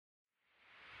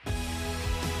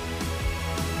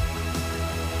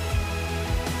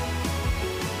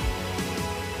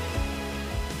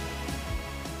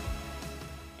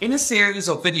In a series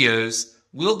of videos,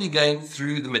 we'll be going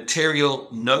through the material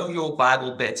Know Your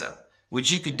Bible Better, which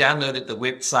you can download at the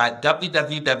website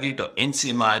www.ncmi.net.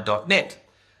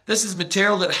 This is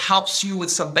material that helps you with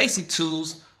some basic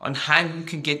tools on how you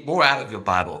can get more out of your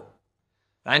Bible.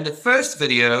 Now, in the first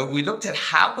video, we looked at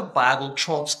how the Bible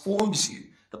transforms you.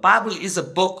 The Bible is a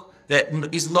book that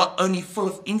is not only full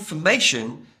of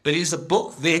information, but is a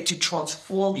book there to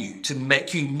transform you, to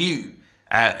make you new.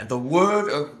 The Word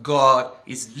of God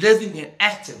is living and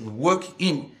active and working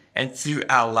in and through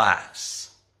our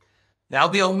lives. Now,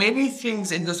 there are many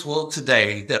things in this world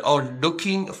today that are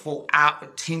looking for our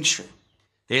attention.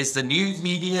 There's the news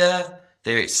media,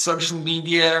 there is social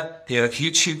media, there are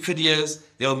YouTube videos.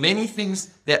 There are many things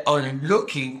that are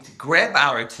looking to grab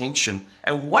our attention.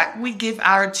 And what we give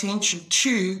our attention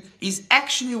to is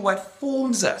actually what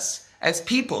forms us as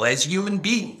people, as human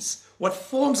beings. What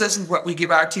forms us is what we give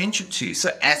our attention to.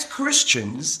 So as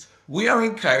Christians, we are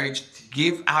encouraged to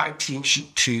give our attention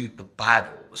to the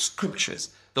Bible, the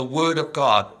scriptures, the Word of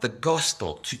God, the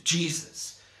gospel, to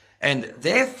Jesus. And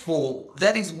therefore,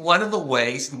 that is one of the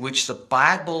ways in which the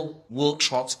Bible will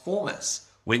transform us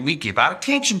when we give our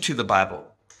attention to the Bible.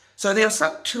 So there are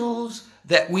some tools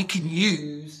that we can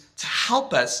use to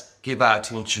help us give our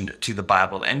attention to the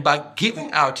Bible. And by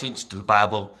giving our attention to the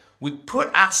Bible, we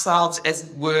put ourselves, as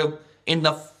it were, in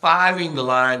the firing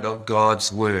line of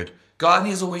God's Word. God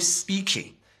is always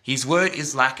speaking. His Word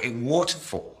is like a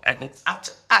waterfall, and it's up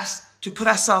to us to put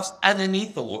ourselves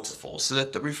underneath the waterfall so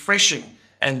that the refreshing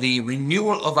and the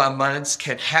renewal of our minds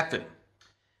can happen.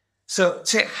 So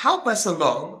to help us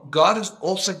along, God has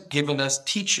also given us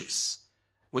teachers,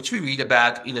 which we read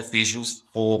about in Ephesians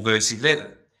 4 verse 11.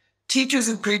 Teachers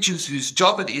and preachers whose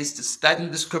job it is to study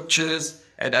the scriptures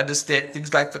and understand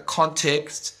things like the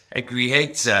context and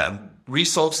create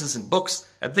resources and books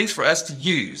and things for us to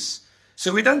use.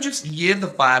 So we don't just hear the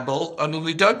Bible, and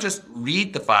we don't just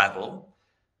read the Bible.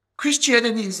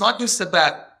 Christianity is not just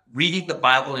about reading the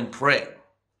Bible and praying,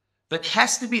 but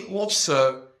has to be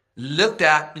also lived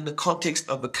out in the context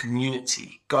of a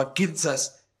community. God gives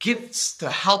us gifts to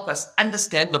help us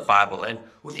understand the Bible. And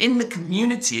within the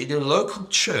community, in a local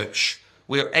church,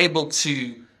 we're able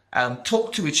to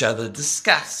talk to each other,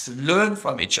 discuss, learn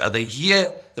from each other,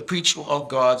 hear the preaching of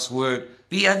God's Word,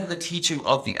 be under the teaching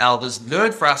of the elders,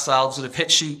 learn for ourselves, and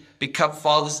eventually become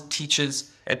fathers and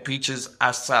teachers and preachers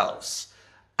ourselves.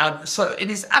 So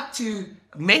it is up to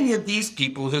many of these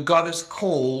people who God has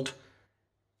called.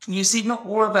 You see, not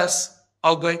all of us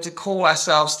are going to call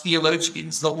ourselves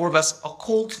theologians. Not all of us are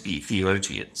called to be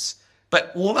theologians.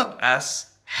 But all of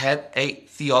us have a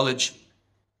theology.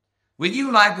 Whether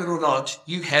you like it or not,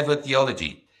 you have a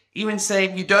theology. Even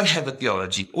saying you don't have a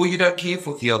theology or you don't care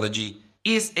for theology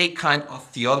is a kind of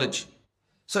theology.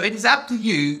 So it is up to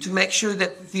you to make sure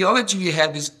that the theology you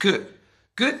have is good.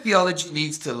 Good theology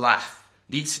leads to life,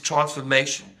 leads to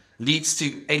transformation, leads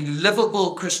to a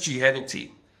livable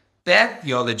Christianity. Bad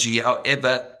theology,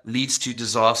 however, leads to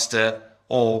disaster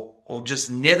or just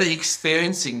never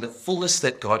experiencing the fullness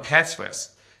that God has for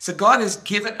us. So God has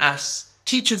given us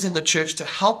teachers in the church to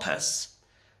help us.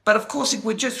 But of course, if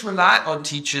we just rely on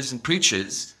teachers and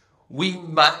preachers, we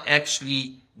might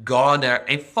actually garner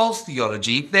a false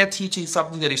theology. If they're teaching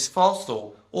something that is false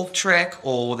or off track,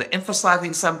 or they're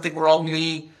emphasizing something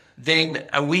wrongly, then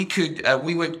we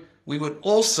would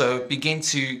also begin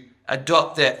to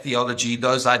adopt that theology,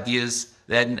 those ideas,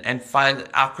 and find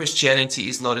our Christianity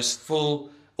is not as full,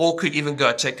 or could even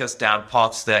go take us down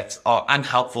paths that are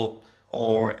unhelpful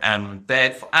or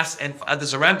bad for us and for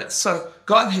others around us. So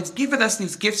God has given us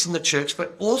these gifts in the church,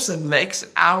 but also makes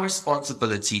it our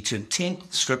responsibility to attend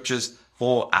the scriptures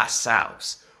for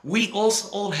ourselves. We also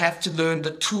all have to learn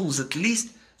the tools, at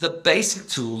least the basic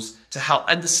tools, to help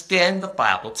understand the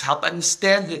Bible, to help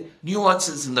understand the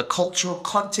nuances and the cultural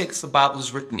context the Bible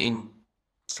is written in,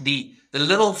 the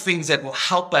little things that will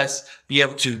help us be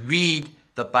able to read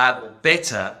the Bible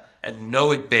better and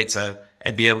know it better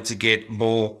and be able to get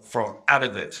more out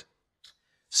of it.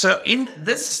 So in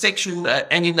this section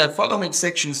and in the following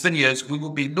sections videos, we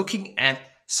will be looking at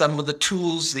some of the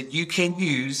tools that you can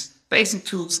use, basic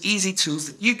tools, easy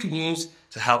tools that you can use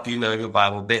to help you know your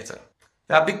Bible better.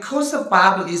 Now, because the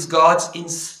Bible is God's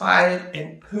inspired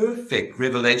and perfect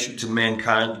revelation to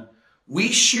mankind, we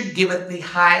should give it the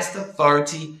highest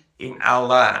authority in our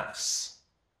lives.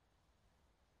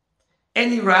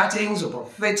 Any writings or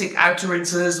prophetic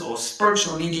utterances or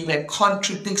spiritual leading that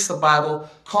contradicts the Bible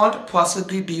can't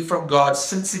possibly be from God,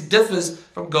 since it differs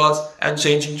from God's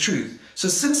unchanging truth. So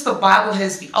since the Bible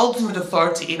has the ultimate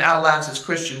authority in our lives as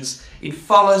Christians, it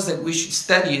follows that we should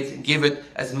study it and give it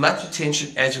as much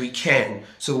attention as we can,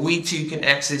 so we too can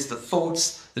access the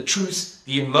thoughts, the truths,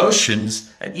 the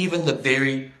emotions, and even the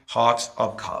very heart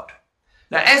of God.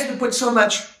 Now, as we put so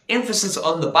much emphasis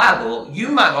on the Bible, you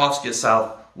might ask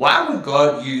yourself, why would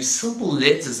God use simple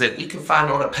letters that we can find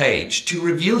on a page to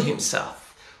reveal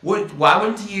himself? Why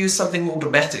wouldn't he use something more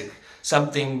dramatic,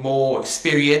 something more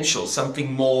experiential,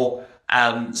 something more,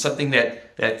 something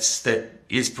that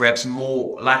is perhaps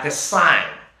more like a sign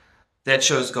that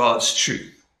shows God's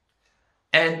truth?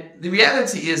 And the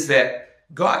reality is that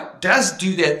God does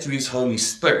do that through his Holy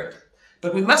Spirit.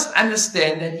 But we must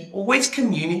understand that he always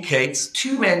communicates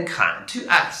to mankind, to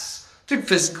us, through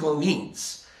physical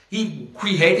means. He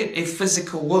created a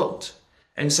physical world.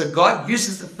 And so God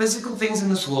uses the physical things in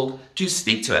this world to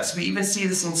speak to us. We even see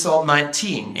this in Psalm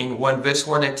 19, in verse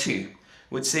 1 and 2,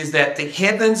 which says that the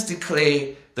heavens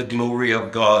declare the glory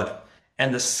of God,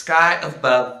 and the sky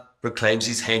above proclaims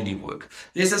his handiwork.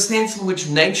 There's a sense in which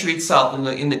nature itself,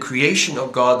 in the creation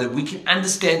of God, that we can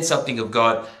understand something of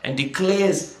God and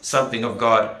declares something of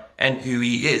God and who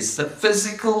he is. The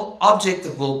physical,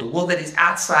 objective world, the world that is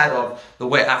outside of the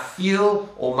way I feel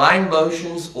or my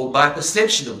emotions or my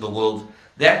perception of the world,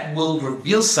 that world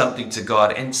reveals something to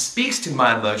God and speaks to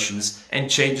my emotions and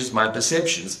changes my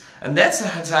perceptions. And that's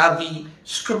how the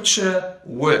scripture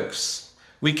works.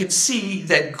 We can see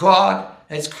that God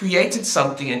has created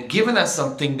something and given us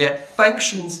something that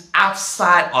functions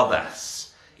outside of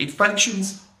us. It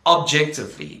functions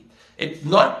objectively. It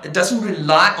doesn't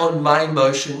rely on my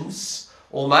emotions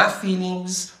or my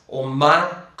feelings or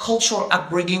my cultural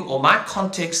upbringing or my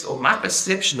context or my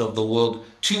perception of the world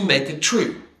to make it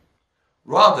true.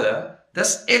 Rather,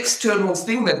 this external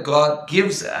thing that God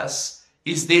gives us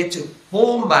is there to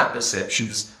form my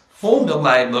perceptions, form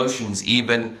my emotions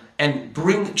even, and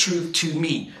bring truth to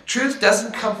me. Truth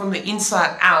doesn't come from the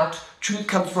inside out. Truth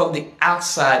comes from the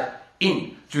outside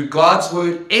in, through God's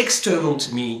word external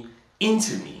to me,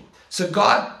 into me. So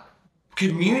God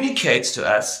communicates to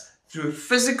us through a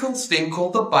physical thing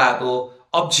called the Bible,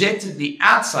 objectively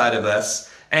outside of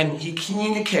us, and he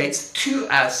communicates to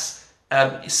us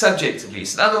subjectively.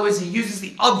 So in other words, he uses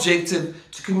the objective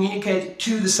to communicate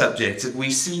to the subjective.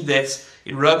 We see that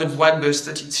in Romans 1 verse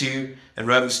 32 and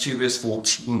Romans 2 verse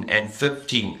 14 and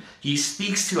 15. He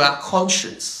speaks to our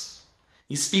conscience.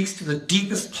 He speaks to the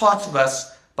deepest parts of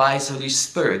us by his Holy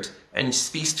Spirit, and he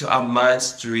speaks to our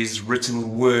minds through his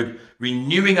written word,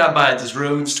 renewing our minds, as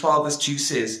Romans 12 verse 2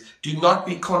 says, do not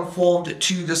be conformed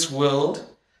to this world,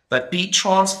 but be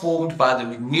transformed by the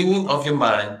renewing of your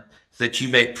mind, that you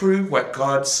may prove what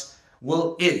God's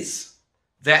will is,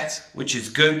 that which is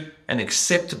good and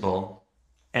acceptable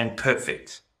and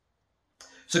perfect.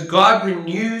 So God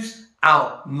renews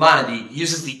our mind. He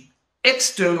uses the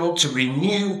external to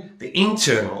renew the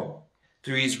internal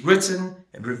through his written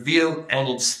and revealed and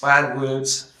inspired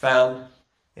words found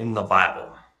in the Bible.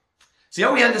 So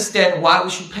now we understand why we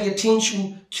should pay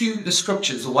attention to the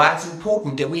scriptures, or why it's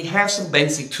important that we have some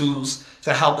basic tools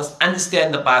to help us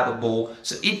understand the Bible more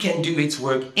so it can do its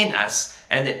work in us.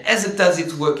 And that as it does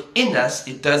its work in us,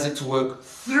 it does its work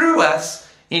through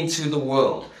us into the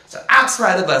world. So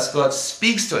outside of us, God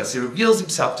speaks to us. He reveals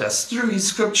himself to us through his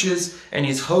scriptures and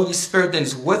his Holy Spirit that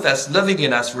is with us, living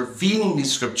in us, revealing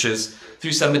these scriptures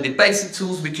through some of the basic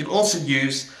tools we can also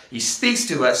use. He speaks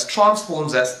to us,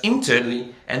 transforms us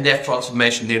internally, and that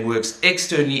transformation then works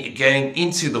externally again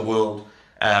into the world,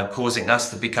 causing us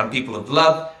to become people of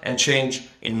love and change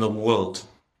in the world.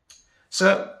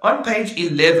 So on page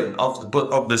 11 of the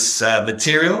book of this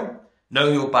material,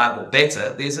 Know Your Bible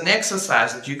Better, there's an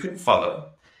exercise that you can follow.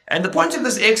 And the point of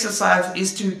this exercise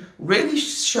is to really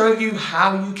show you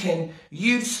how you can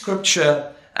use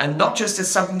scripture, and not just as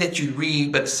something that you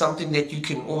read, but something that you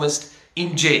can almost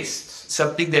ingest,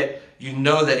 something that you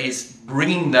know that is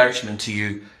bringing nourishment to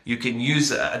you. You can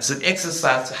use it. It's an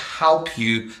exercise to help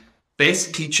you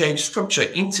basically change scripture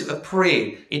into a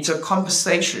prayer, into a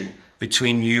conversation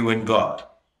between you and God.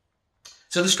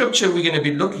 So the scripture we're going to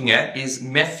be looking at is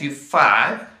Matthew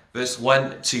 5, verse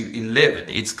 1 to 11.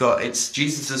 It's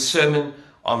Jesus' Sermon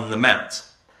on the Mount.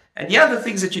 And the other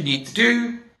things that you need to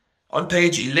do on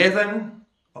page 11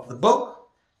 of the book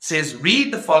says,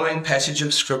 read the following passage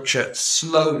of scripture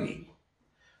slowly.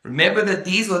 Remember that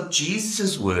these are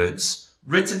Jesus' words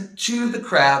written to the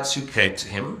crowds who came to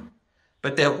him,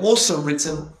 but they're also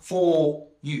written for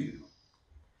you.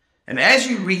 And as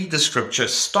you read the scripture,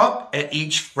 stop at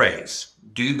each phrase.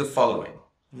 Do the following.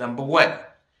 Number 1,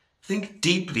 think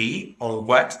deeply on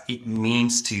what it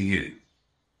means to you.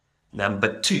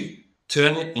 Number 2,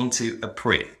 turn it into a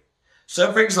prayer.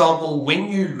 So, for example,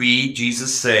 when you read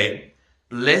Jesus say,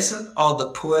 "Blessed are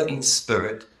the poor in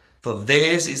spirit, for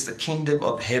theirs is the kingdom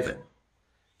of heaven,"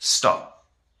 stop.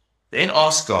 Then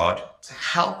ask God to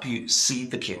help you see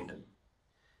the kingdom,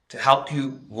 to help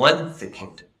you want the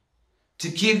kingdom, to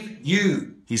give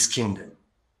you his kingdom.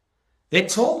 Then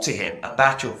talk to him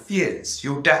about your fears,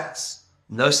 your doubts,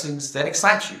 and those things that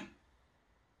excite you.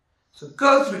 So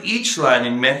go through each line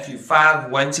in Matthew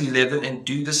 5, 1 to 11 and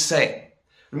do the same.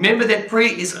 Remember that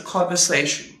prayer is a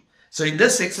conversation. So in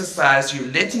this exercise,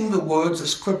 you're letting the words of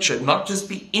Scripture not just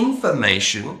be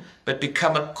information, but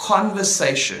become a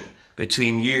conversation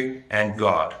between you and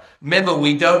God. Remember,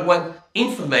 we don't want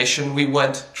information, we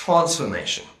want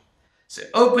transformation. So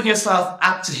open yourself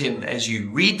up to him as you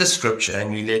read the Scripture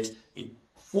and you let it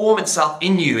form itself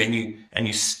in you and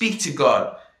you speak to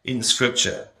God in the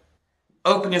Scripture.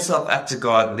 Open yourself up to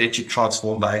God and let you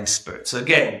transform by his Spirit. So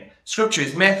again, Scripture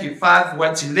is Matthew 5,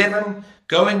 1 to 11.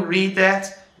 Go and read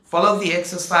that. Follow the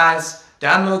exercise.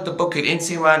 Download the book at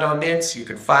ncmi.net. You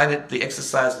can find it, the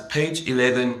exercise at page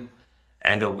 11.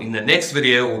 And in the next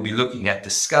video, we'll be looking at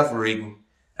discovering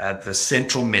the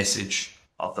central message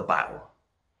of the Bible.